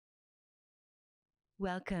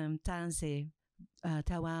Welcome, Tanse.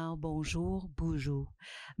 Tawao, bonjour, bonjour.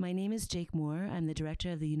 My name is Jake Moore. I'm the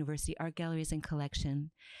director of the University Art Galleries and Collection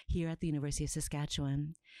here at the University of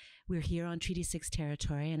Saskatchewan. We're here on Treaty 6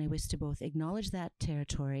 territory, and I wish to both acknowledge that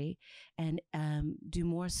territory and do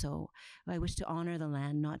more so. I wish to honor the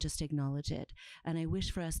land, not just acknowledge it. And I wish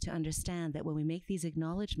for us to understand that when we make these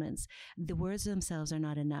acknowledgements, the words themselves are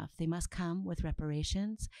not enough. They must come with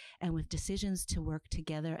reparations and with decisions to work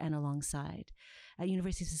together and alongside. At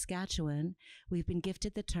University of Saskatchewan, we've been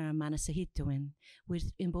gifted the term manasahituin, which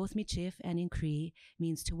in both Michif and in Cree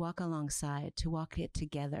means to walk alongside, to walk it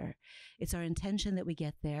together. It's our intention that we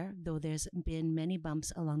get there, though there's been many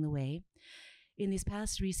bumps along the way. In these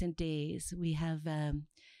past recent days, we have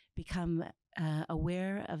become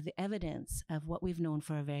aware of the evidence of what we've known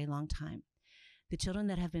for a very long time. The children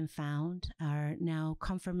that have been found are now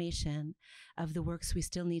confirmation of the works we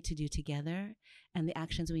still need to do together and the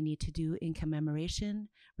actions we need to do in commemoration,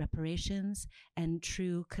 reparations, and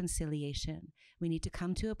true conciliation. We need to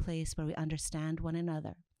come to a place where we understand one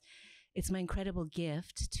another. It's my incredible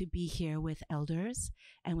gift to be here with elders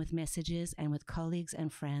and with messages and with colleagues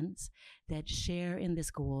and friends that share in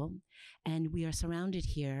this goal. And we are surrounded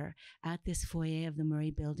here at this foyer of the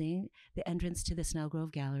Murray Building, the entrance to the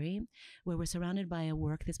Snellgrove Gallery, where we're surrounded by a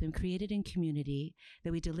work that's been created in community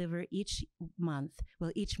that we deliver each month,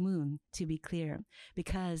 well, each moon, to be clear,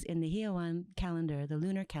 because in the Hiawan calendar, the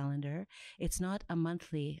lunar calendar, it's not a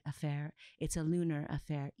monthly affair, it's a lunar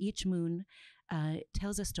affair. Each moon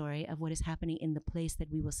tells a story of what is happening in the place that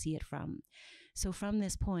we will see it from. So from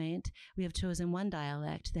this point, we have chosen one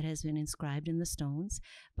dialect that has been inscribed in the stones,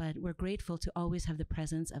 but we're grateful to always have the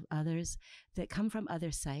presence of others that come from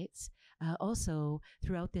other sites, also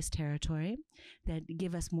throughout this territory, that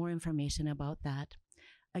give us more information about that.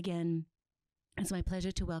 Again, it's my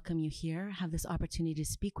pleasure to welcome you here, have this opportunity to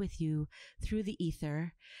speak with you through the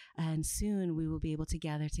ether, and soon we will be able to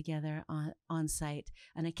gather together on site.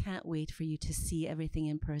 And I can't wait for you to see everything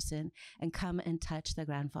in person and come and touch the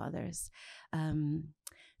grandfathers.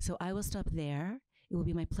 So I will stop there. It will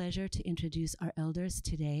be my pleasure to introduce our elders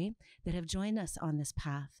today that have joined us on this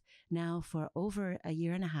path now for over a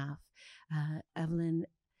year and a half. Evelyn,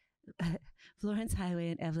 Florence Highway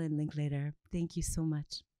and Evelyn Linklater. Thank you so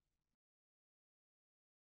much.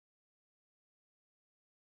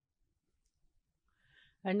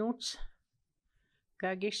 Anuts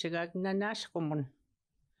kagisagag nanas kumun.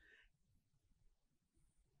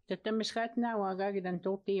 Tatamiskat na wagag dan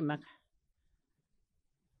tutimak.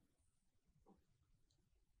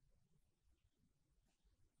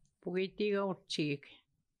 Pugitiga utchik.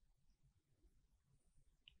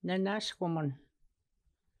 Nanas kumun.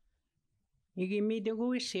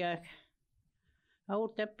 Igimidugu isyak.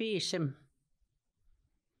 Auta pisem.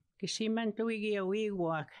 Kisiman tuigi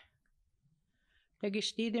awigwak.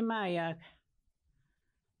 Tagistide mayak.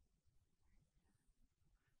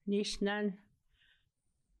 Nisnan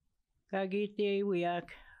kagiti iwiyak.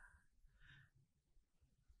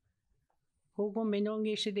 Hugo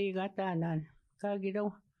minongi sidigatanan.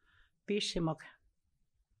 Kagidaw pisemak.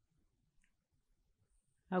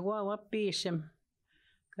 Agwawa pisem.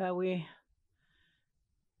 Kawi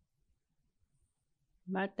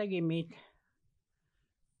matagimit.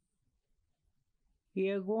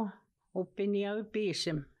 Iago opiniawi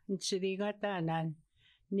pisem. Sidigatanan.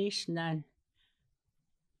 Nisnan.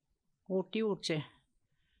 Utiutse.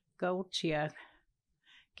 Kautsiak.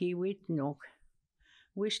 Kiwitnok.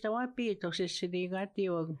 Wistawa pitos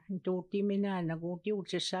sidigatiwag. Tutimina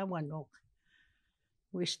utiutse sawanok.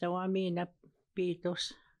 Wistawa mina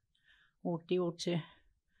pitos. Utiutse.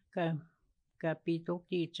 Kapito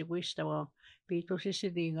kitse. Wistawa pitos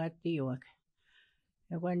sidigatiwag.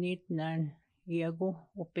 Ewanitnan. Iago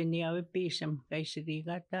opiniawi pisem. Kay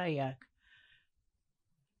sidigatayak.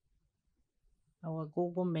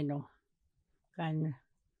 Awagugumeno. Kan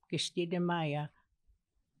kistide mayak.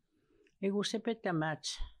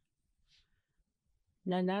 Igusepetamatz.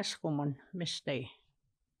 Nanas kumun mistay.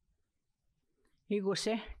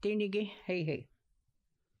 Iguse tinigi hey.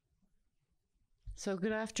 So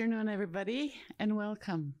good afternoon, everybody, and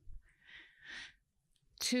welcome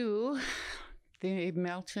to the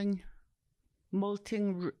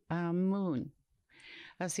Moulting moon.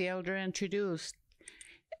 As the elder introduced,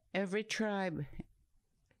 every tribe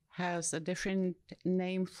has a different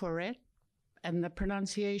name for it and the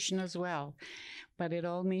pronunciation as well, but it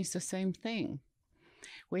all means the same thing.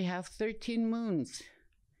 We have 13 moons,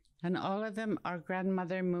 and all of them are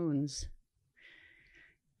grandmother moons.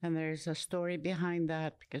 And there's a story behind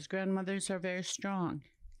that because grandmothers are very strong,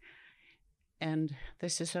 and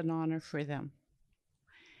this is an honor for them.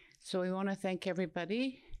 So we want to thank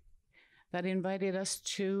everybody that invited us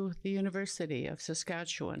to the University of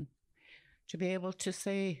Saskatchewan to be able to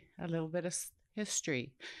say a little bit of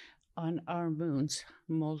history on our moon's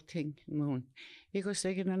Moulting moon. Iko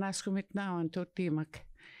segin naskumit now on totimak.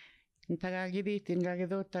 Tagagiditin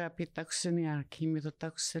gagidota pitaksania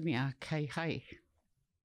kimitotaksania kai hai.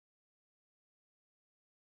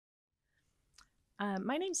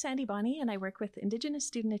 My name's Sandy Bonney, and I work with Indigenous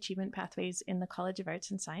Student Achievement Pathways in the College of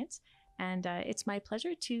Arts and Science. And it's my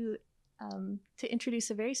pleasure to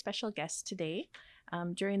introduce a very special guest today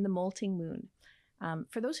during the Moulting Moon.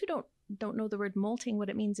 For those who don't know the word molting, what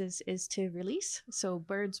it means is to release. So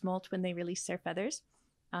birds molt when they release their feathers.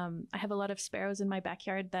 I have a lot of sparrows in my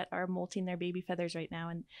backyard that are molting their baby feathers right now,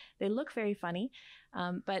 and they look very funny.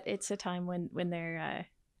 But it's a time when they're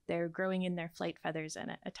growing in their flight feathers,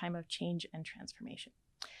 and a time of change and transformation.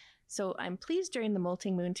 So I'm pleased during the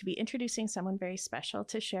Moulting Moon to be introducing someone very special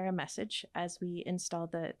to share a message as we install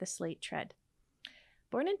the slate tread.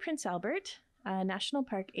 Born in Prince Albert National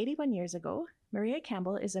Park 81 years ago, Maria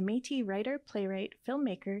Campbell is a Métis writer, playwright,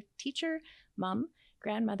 filmmaker, teacher, mom,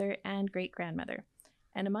 grandmother, and great-grandmother.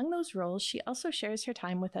 And among those roles, she also shares her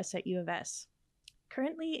time with us at U of S.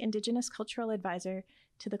 Currently Indigenous Cultural Advisor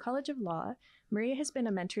to the College of Law, Maria has been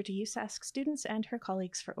a mentor to USask students and her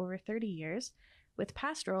colleagues for over 30 years, with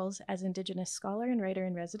past roles as Indigenous scholar and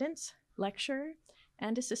writer-in-residence, lecturer,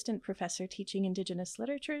 and assistant professor teaching Indigenous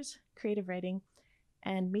literatures, creative writing,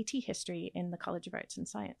 and Métis history in the College of Arts and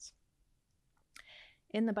Science.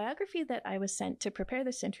 In the biography that I was sent to prepare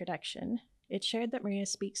this introduction, it shared that Maria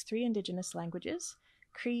speaks 3 Indigenous languages,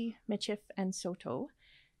 Cree, Michif, and Saulteaux,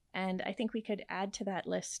 and I think we could add to that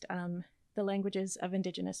list the languages of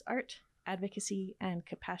Indigenous art, advocacy, and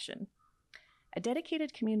compassion. A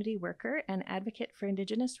dedicated community worker and advocate for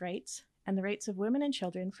Indigenous rights and the rights of women and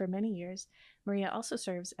children for many years, Maria also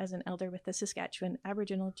serves as an elder with the Saskatchewan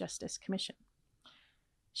Aboriginal Justice Commission.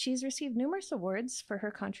 She's received numerous awards for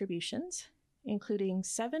her contributions, including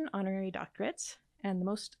 7 honorary doctorates, and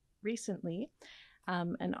most recently,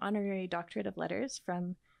 an honorary doctorate of letters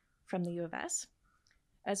from the U of S,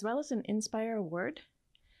 as well as an Inspire Award,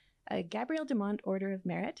 a Gabrielle Dumont Order of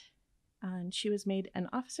Merit, and she was made an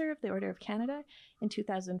Officer of the Order of Canada in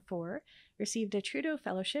 2004, received a Trudeau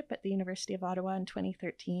Fellowship at the University of Ottawa in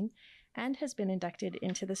 2013, and has been inducted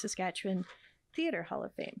into the Saskatchewan Theatre Hall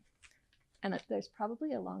of Fame. And there's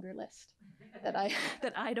probably a longer list that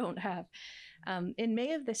I don't have. In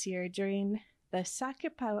May of this year, during the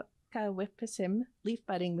Sakipakawipisim Leaf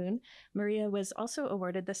Budding Moon, Maria was also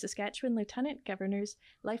awarded the Saskatchewan Lieutenant Governor's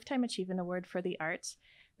Lifetime Achievement Award for the Arts,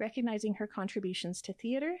 recognizing her contributions to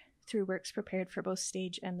theatre through works prepared for both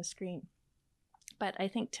stage and the screen. But I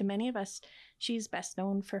think to many of us, she's best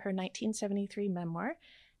known for her 1973 memoir,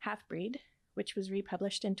 Half-Breed, which was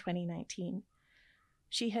republished in 2019.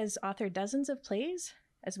 She has authored dozens of plays,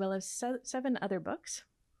 as well as 7 other books,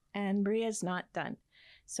 and Maria's not done.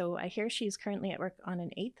 So I hear she's currently at work on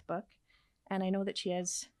an 8th book, and I know that she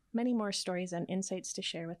has many more stories and insights to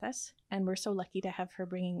share with us, and we're so lucky to have her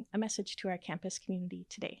bringing a message to our campus community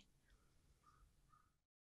today.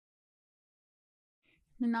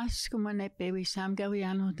 Naskumane pewi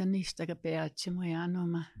samgawiano tanistaka peatsimoyano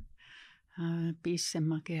ma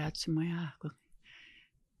pissemma keatsimoyako.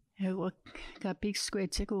 Ewa ka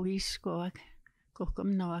pikskuetse ko iskoak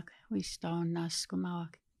kokom noak wistaon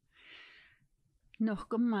naskumawak.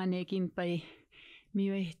 Nohkom manekin pai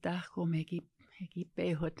miehtaa komeki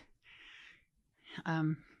pehot.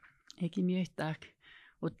 Eki miehtaa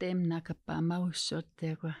utemnakapa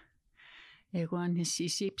maussottewa. Ewan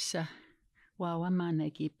sisipsa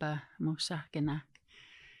waawamane pa musahkenak.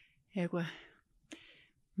 Ewa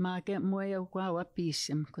maake mueo kwawa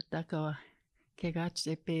pisem kutakawa kegats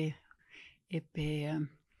epe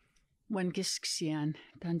wankiskian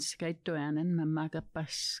tanskaitoanen mamaka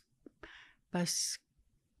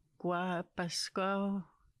Pascual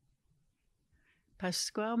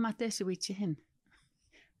matesiwitsihin.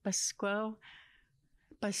 Pascual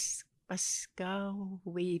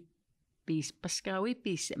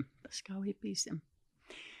Pascawipisem.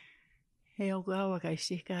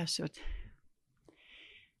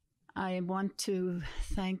 I want to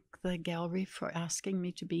thank the gallery for asking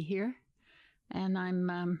me to be here, and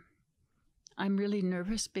I'm really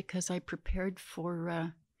nervous because I prepared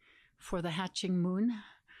for the hatching moon,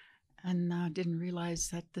 and didn't realize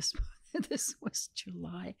that this was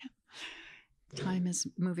July. Time is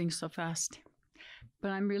moving so fast,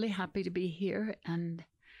 but I'm really happy to be here. And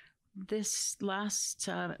this last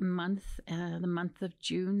month, the month of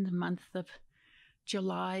June, the month of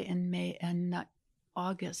July and May and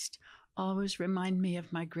August, always remind me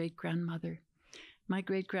of my great-grandmother. My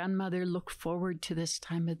great-grandmother looked forward to this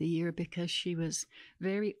time of the year because she was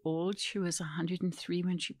very old. She was 103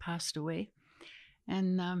 when she passed away.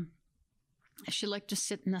 And she liked to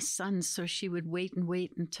sit in the sun, so she would wait and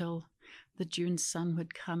wait until the June sun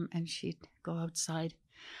would come and she'd go outside.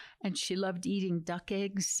 And she loved eating duck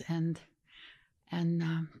eggs and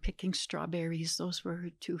picking strawberries. Those were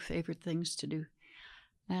her two favorite things to do.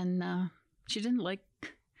 And she didn't like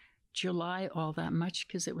July all that much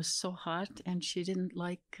because it was so hot, and she didn't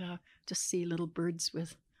like to see little birds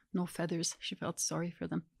with no feathers. She felt sorry for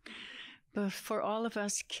them. But for all of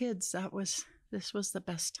us kids, this was the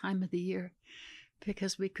best time of the year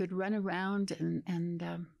because we could run around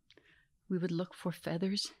and we would look for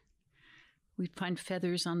feathers. We'd find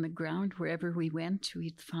feathers on the ground wherever we went.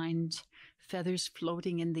 We'd find feathers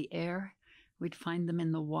floating in the air. We'd find them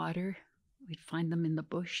in the water. We'd find them in the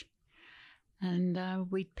bush. And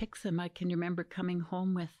we'd pick them. I can remember coming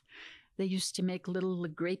home they used to make little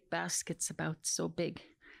grape baskets about so big.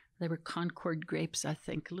 They were Concord grapes, I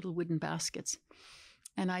think, little wooden baskets.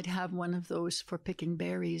 And I'd have one of those for picking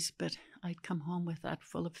berries, but I'd come home with that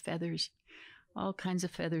full of feathers, all kinds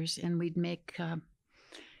of feathers. And we'd make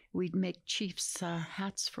chiefs'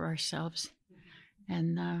 hats for ourselves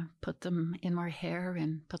and put them in our hair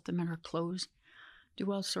and put them in our clothes,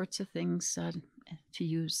 do all sorts of things to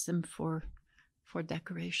use them for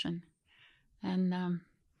decoration. And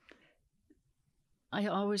I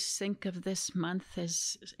always think of this month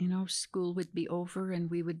as, school would be over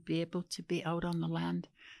and we would be able to be out on the land,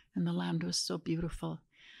 and the land was so beautiful.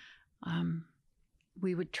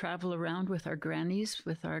 We would travel around with our grannies,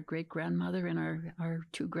 with our great-grandmother and our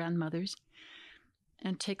two grandmothers,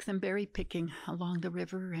 and take them berry picking along the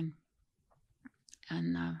river,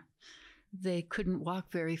 and they couldn't walk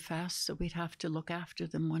very fast, so we'd have to look after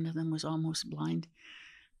them. One of them was almost blind.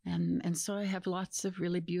 And so I have lots of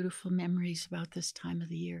really beautiful memories about this time of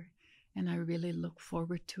the year, and I really look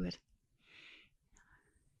forward to it.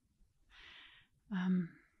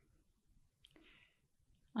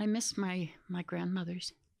 I miss my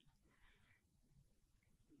grandmothers.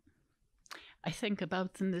 I think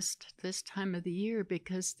about them this time of the year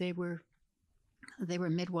because they were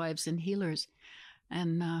midwives and healers,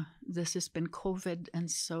 and this has been COVID, and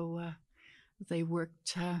so they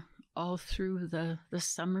worked all through the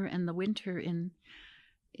summer and the winter in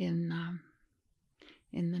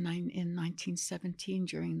 1917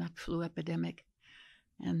 during that flu epidemic,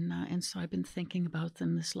 and so I've been thinking about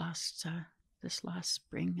them this last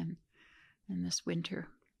spring and this winter.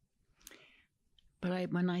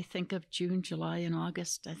 But when I think of June, July, and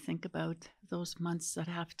August, I think about those months that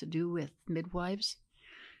have to do with midwives,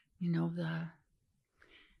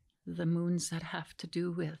 the moons that have to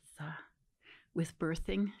do with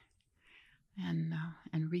birthing and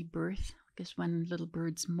rebirth, because when little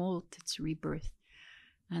birds molt, it's rebirth,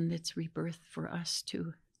 and it's rebirth for us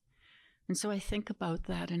too. And so I think about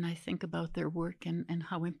that, and I think about their work and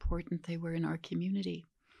how important they were in our community.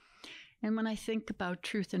 And when I think about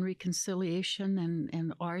truth and reconciliation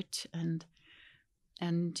and art and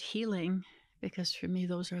healing, because for me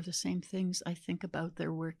those are the same things, I think about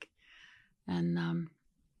their work and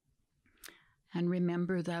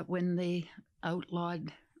remember that when they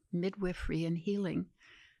outlawed midwifery and healing,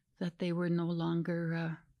 that they were no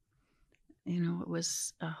longer, it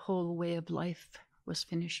was a whole way of life was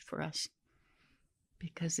finished for us,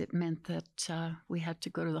 because it meant that we had to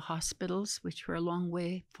go to the hospitals, which were a long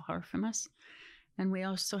way far from us, and we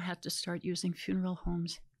also had to start using funeral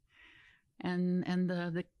homes. And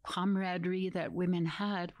the camaraderie that women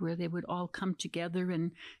had, where they would all come together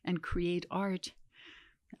and create art,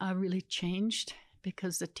 really changed,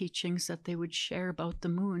 because the teachings that they would share about the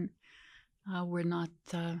moon were not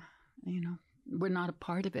a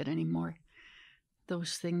part of it anymore.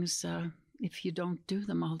 Those things, if you don't do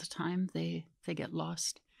them all the time, they get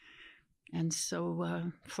lost. And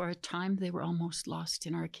so for a time, they were almost lost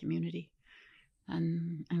in our community.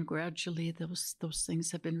 And gradually, those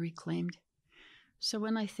things have been reclaimed. So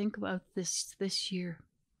when I think about this year,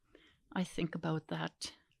 I think about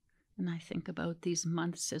that. And I think about these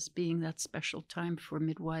months as being that special time for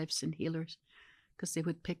midwives and healers, because they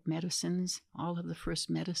would pick medicines. All of the first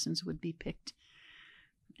medicines would be picked,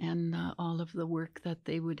 and all of the work that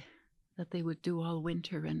they would do all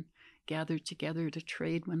winter and gather together to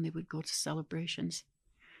trade when they would go to celebrations.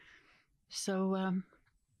 So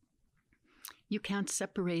you can't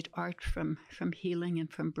separate art from healing and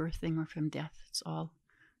from birthing or from death. It's all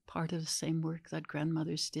part of the same work that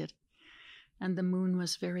grandmothers did. And the moon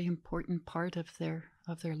was a very important part of their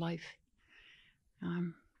life.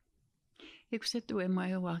 Ik sit du en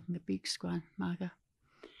my walking the beak squan maga.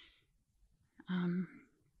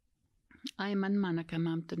 Aiman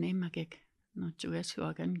manakamamtuni makek. No chues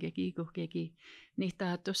huakan keki keki.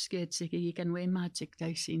 Nihta tosketse keki kan wei matsik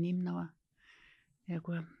taisi nimnawa. Ja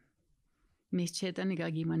kun mitsetan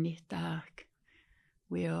ikagi manihtaak.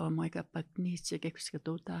 Weo moikapak niitse kekska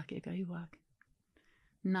tuutaak eka juak.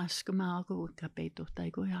 Naskuma alku kapeitu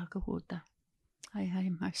tai kujalku huuta. Hai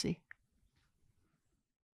masi.